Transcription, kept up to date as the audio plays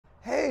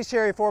Hey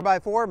Sherry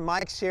 4x4,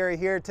 Mike Sherry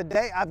here.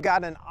 Today I've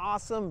got an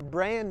awesome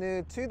brand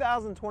new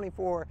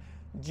 2024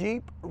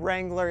 Jeep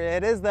Wrangler.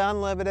 It is the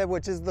Unlimited,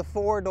 which is the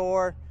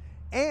 4-door,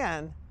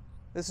 and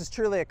this is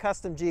truly a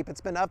custom Jeep. It's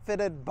been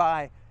upfitted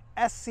by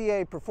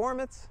SCA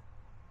Performance,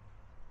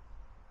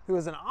 who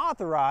is an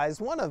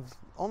authorized, one of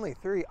only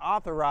 3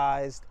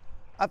 authorized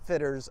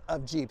upfitters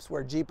of Jeeps,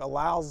 where Jeep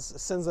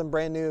sends them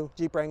brand new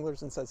Jeep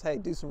Wranglers and says, hey,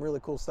 do some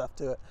really cool stuff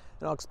to it.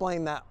 And I'll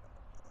explain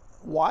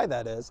why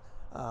that is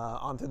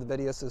on through the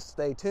video, so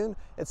stay tuned.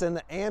 It's in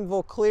the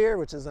Anvil Clear,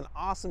 which is an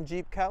awesome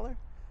Jeep color.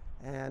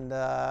 And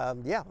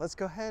yeah, let's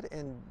go ahead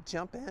and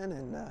jump in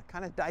and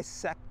kind of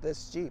dissect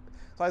this Jeep.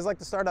 So I always like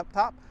to start up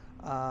top.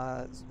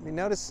 You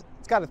notice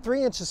it's got a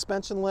 3-inch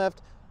suspension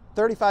lift,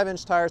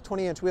 35-inch tires,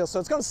 20-inch wheels. So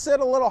it's going to sit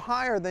a little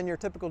higher than your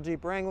typical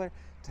Jeep Wrangler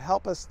to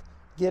help us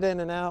get in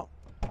and out.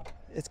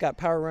 It's got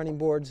power running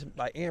boards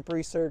by Amp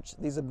Research.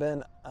 These have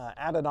been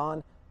added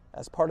on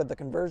as part of the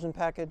conversion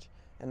package,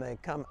 and they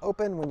come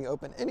open when you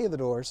open any of the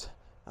doors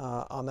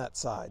on that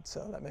side.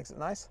 So that makes it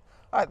nice.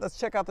 All right, let's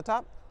check out the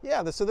top.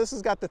 Yeah, so this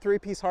has got the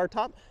 3-piece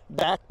hardtop.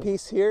 Back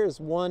piece here is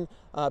 1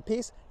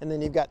 piece, and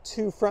then you've got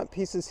 2 front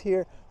pieces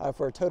here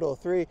for a total of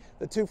 3.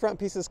 The 2 front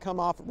pieces come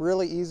off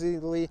really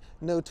easily,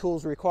 no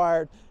tools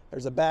required.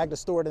 There's a bag to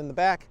store it in the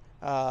back,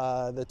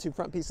 the 2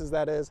 front pieces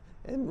that is,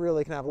 and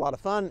really can have a lot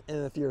of fun.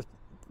 And if you're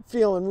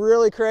feeling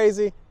really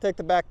crazy, take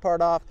the back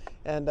part off.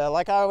 And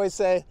like I always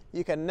say,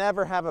 you can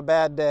never have a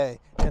bad day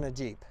in a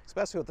Jeep,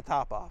 especially with the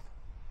top off.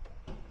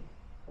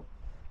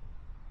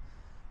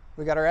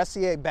 We got our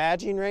SCA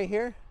badging right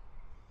here.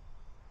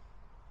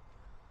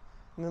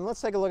 And then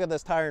let's take a look at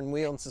this tire and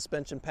wheel and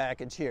suspension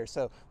package here.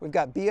 So we've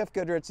got BF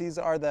Goodrich. These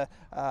are the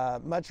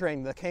Mud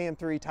Terrain, the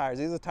KM3 tires.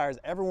 These are the tires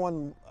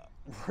everyone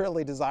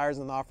really desires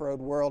in the off-road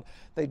world.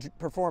 They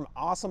perform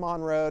awesome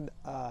on-road.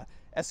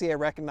 SCA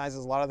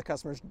recognizes a lot of the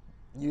customers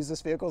use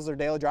this vehicle as their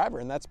daily driver,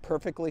 and that's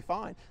perfectly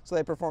fine. So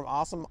they perform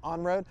awesome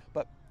on-road,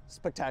 but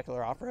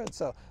spectacular off-road.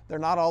 So they're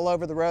not all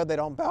over the road. They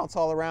don't bounce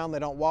all around. They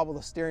don't wobble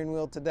the steering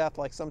wheel to death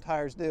like some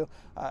tires do.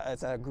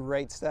 It's a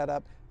great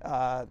setup.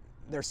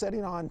 They're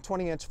sitting on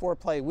 20-inch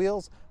 4-play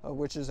wheels,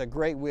 which is a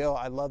great wheel.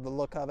 I love the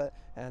look of it,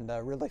 and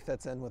really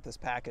fits in with this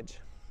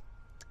package.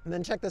 And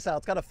then check this out.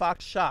 It's got a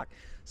Fox shock.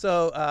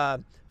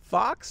 So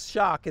Fox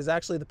Shock is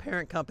actually the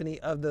parent company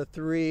of the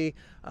 3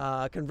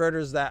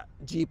 converters that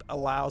Jeep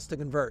allows to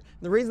convert.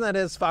 And the reason that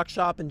is Fox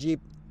Shock and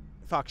Jeep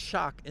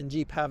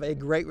have a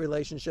great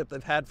relationship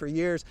they've had for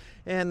years.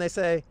 And they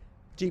say,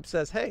 Jeep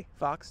says, hey,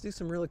 Fox, do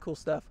some really cool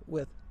stuff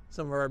with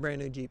some of our brand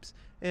new Jeeps,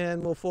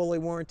 and we'll fully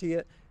warranty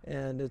it,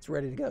 and it's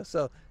ready to go.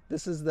 So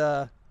this is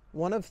the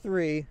one of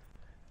 3,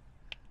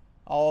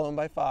 all owned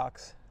by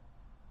Fox,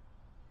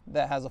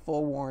 that has a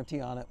full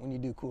warranty on it when you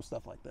do cool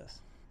stuff like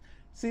this.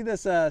 See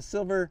this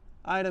silver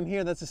item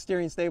here? That's a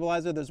steering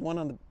stabilizer. There's one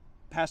on the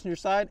passenger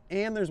side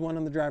and there's one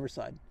on the driver's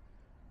side.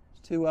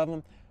 There's 2 of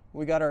them.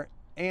 We got our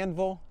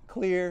Anvil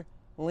Clear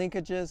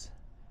linkages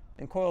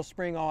and coil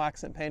spring all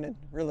accent painted.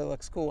 Really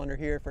looks cool under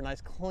here for a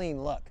nice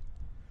clean look.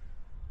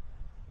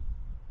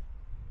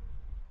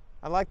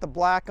 I like the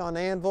black on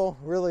Anvil,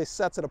 really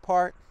sets it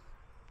apart.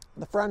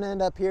 The front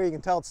end up here, you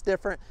can tell it's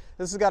different.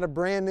 This has got a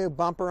brand new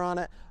bumper on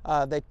it.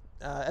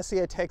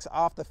 SCA takes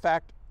off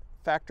the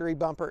factory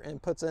bumper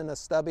and puts in a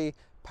stubby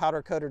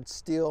powder coated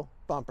steel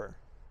bumper.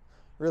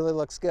 Really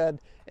looks good.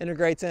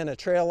 Integrates in a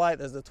trail light.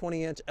 There's a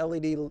 20-inch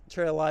LED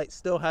trail light.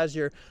 Still has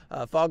your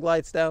fog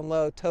lights down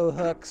low, tow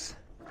hooks,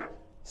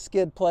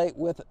 skid plate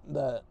with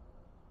the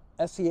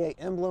SCA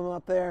emblem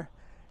up there.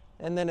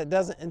 And then it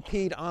doesn't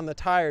impede on the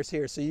tires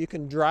here, so you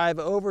can drive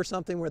over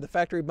something where the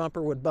factory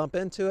bumper would bump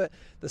into it.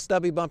 The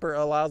stubby bumper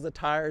allows the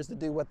tires to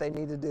do what they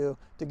need to do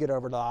to get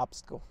over the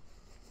obstacle.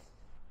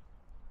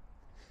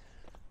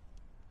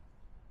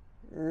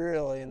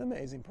 Really an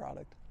amazing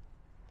product.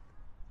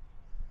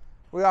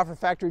 We offer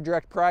factory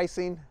direct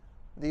pricing,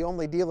 the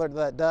only dealer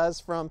that does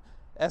from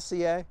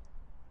SCA.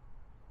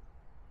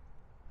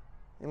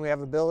 And we have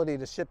ability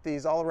to ship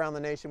these all around the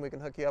nation. We can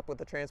hook you up with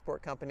a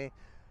transport company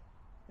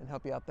and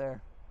help you out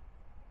there.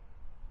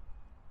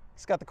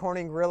 It's got the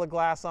Corning Gorilla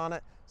Glass on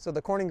it. So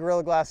the Corning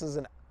Gorilla Glass is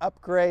an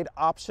upgrade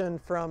option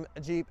from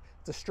Jeep.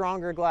 It's a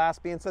stronger glass.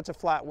 Being such a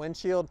flat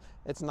windshield,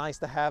 it's nice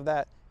to have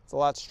that. It's a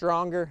lot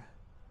stronger,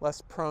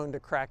 less prone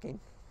to cracking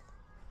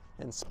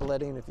and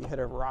splitting if you hit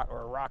a rock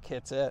or a rock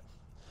hits it.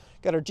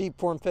 Got our Jeep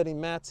form-fitting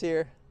mats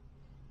here.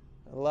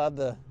 I love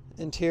the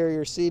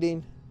interior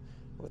seating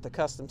with the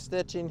custom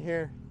stitching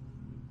here.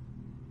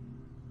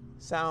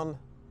 Sound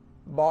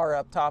bar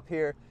up top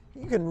here.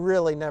 You can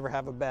really never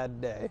have a bad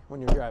day when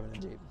you're driving a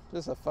Jeep.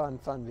 Just a fun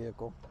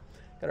vehicle.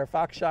 Got our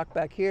Fox shock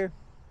back here.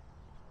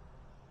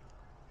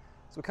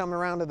 So we come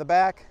around to the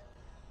back.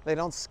 They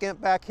don't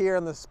skimp back here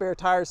in the spare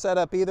tire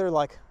setup either,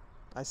 like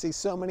I see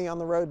so many on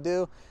the road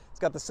do. It's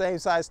got the same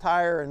size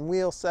tire and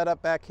wheel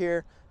setup back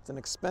here. It's an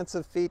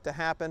expensive feat to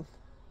happen.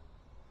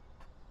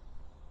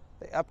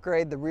 They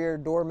upgrade the rear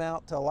door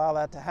mount to allow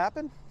that to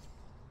happen.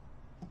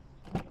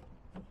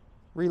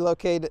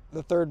 Relocate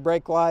the 3rd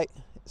brake light.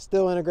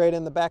 Still integrated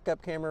in the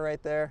backup camera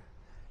right there,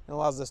 and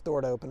allows this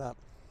door to open up.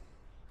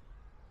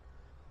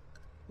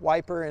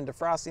 wiper and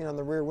defrosting on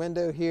the rear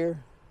window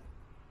here.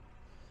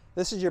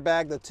 This is your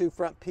bag the two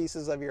front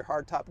pieces of your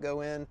hardtop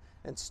go in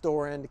and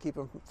store in to keep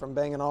them from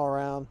banging all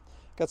around.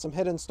 Got some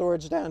hidden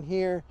storage down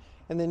here,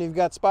 and then you've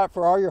got spot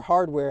for all your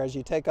hardware as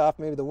you take off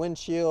maybe the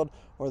windshield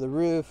or the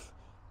roof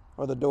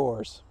or the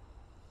doors.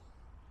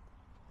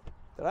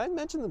 Did I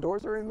mention the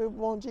doors are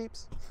removable on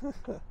Jeeps?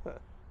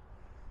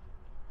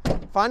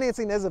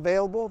 Financing is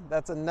available.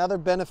 That's another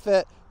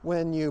benefit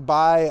when you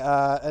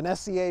buy an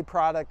SCA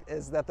product,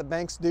 is that the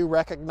banks do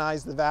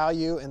recognize the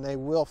value and they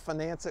will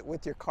finance it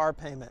with your car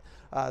payment.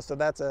 So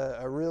that's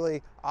a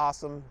really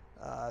awesome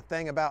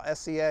thing about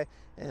SCA.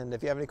 And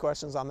if you have any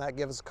questions on that,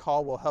 give us a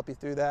call. We'll help you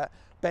through that.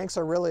 Banks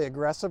are really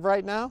aggressive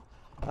right now.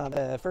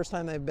 The first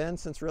time they've been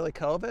since really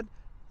COVID,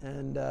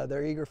 and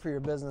they're eager for your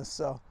business.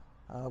 So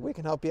we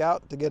can help you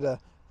out to get a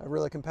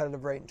really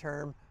competitive rate and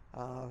term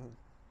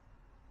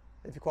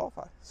if you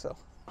qualify. So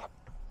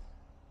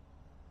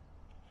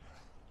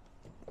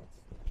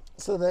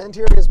the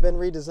interior has been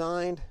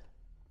redesigned.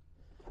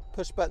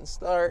 Push button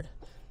start.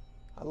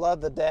 I love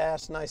the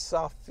dash, nice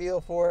soft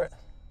feel for it.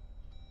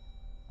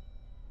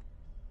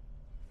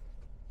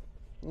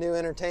 New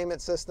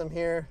entertainment system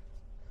here.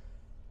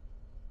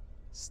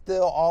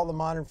 Still all the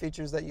modern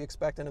features that you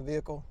expect in a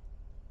vehicle.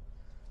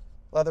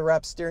 Leather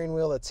wrapped steering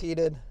wheel that's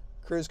heated,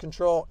 cruise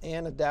control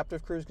and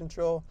adaptive cruise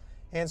control,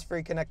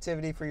 hands-free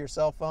connectivity for your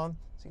cell phone,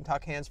 so you can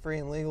talk hands-free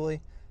and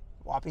legally.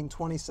 Whopping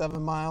 27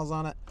 miles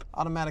on it.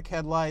 Automatic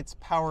headlights,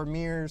 power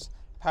mirrors,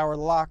 power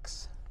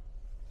locks.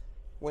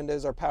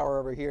 Windows are power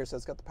over here, so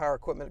it's got the power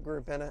equipment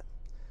group in it.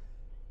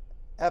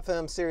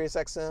 FM, Sirius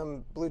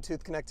XM,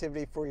 Bluetooth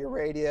connectivity for your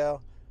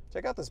radio.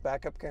 Check out this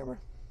backup camera.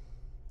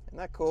 Isn't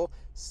that cool?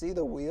 See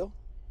the wheel?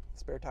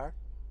 Spare tire.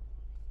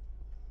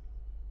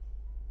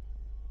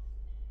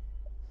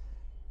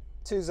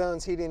 2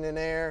 zones heating and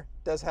air.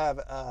 Does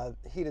have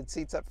heated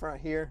seats up front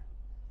here.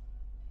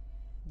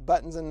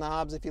 Buttons and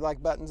knobs if you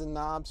like buttons and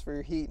knobs for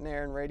your heat and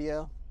air and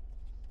radio.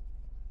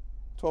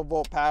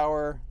 12-volt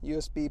power,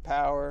 USB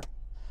power.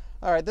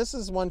 All right, this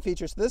is one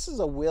feature. So this is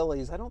a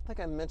Willys. I don't think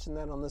I mentioned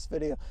that on this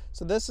video.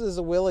 So this is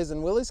a Willys,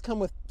 and Willys come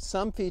with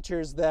some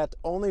features that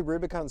only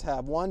Rubicons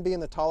have. One being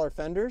the taller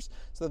fenders.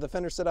 So the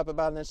fenders sit up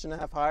about 1.5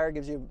 inches higher,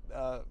 gives you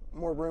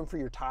more room for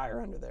your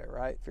tire under there,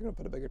 right? If you're gonna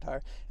put a bigger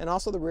tire. And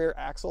also the rear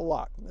axle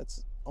lock.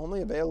 That's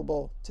only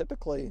available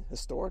typically,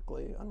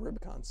 historically, on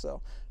Rubicon.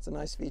 So it's a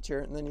nice feature.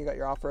 And then you got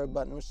your off-road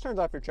button, which turns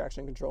off your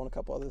traction control and a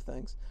couple other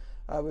things.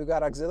 We've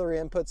got auxiliary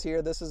inputs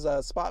here. This is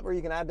a spot where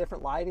you can add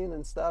different lighting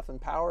and stuff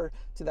and power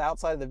to the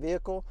outside of the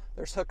vehicle.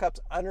 There's hookups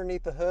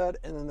underneath the hood,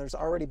 and then there's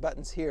already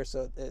buttons here.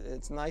 So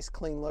it's nice,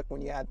 clean look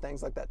when you add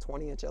things like that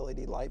 20-inch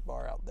LED light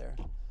bar out there.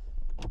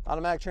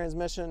 Automatic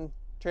transmission,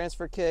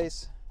 transfer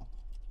case.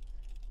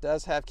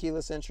 Does have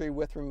keyless entry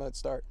with remote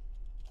start.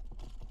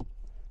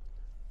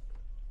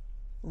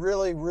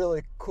 Really,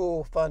 really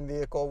cool, fun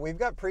vehicle. We've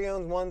got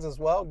pre-owned ones as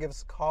well. Give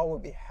us a call. We'll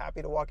be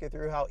happy to walk you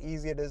through how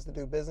easy it is to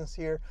do business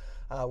here.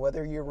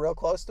 Whether you're real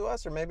close to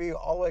us or maybe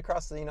all the way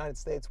across the United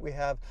States, we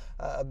have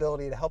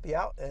ability to help you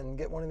out and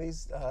get one of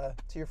these to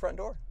your front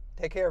door.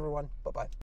 Take care, everyone. Bye-bye.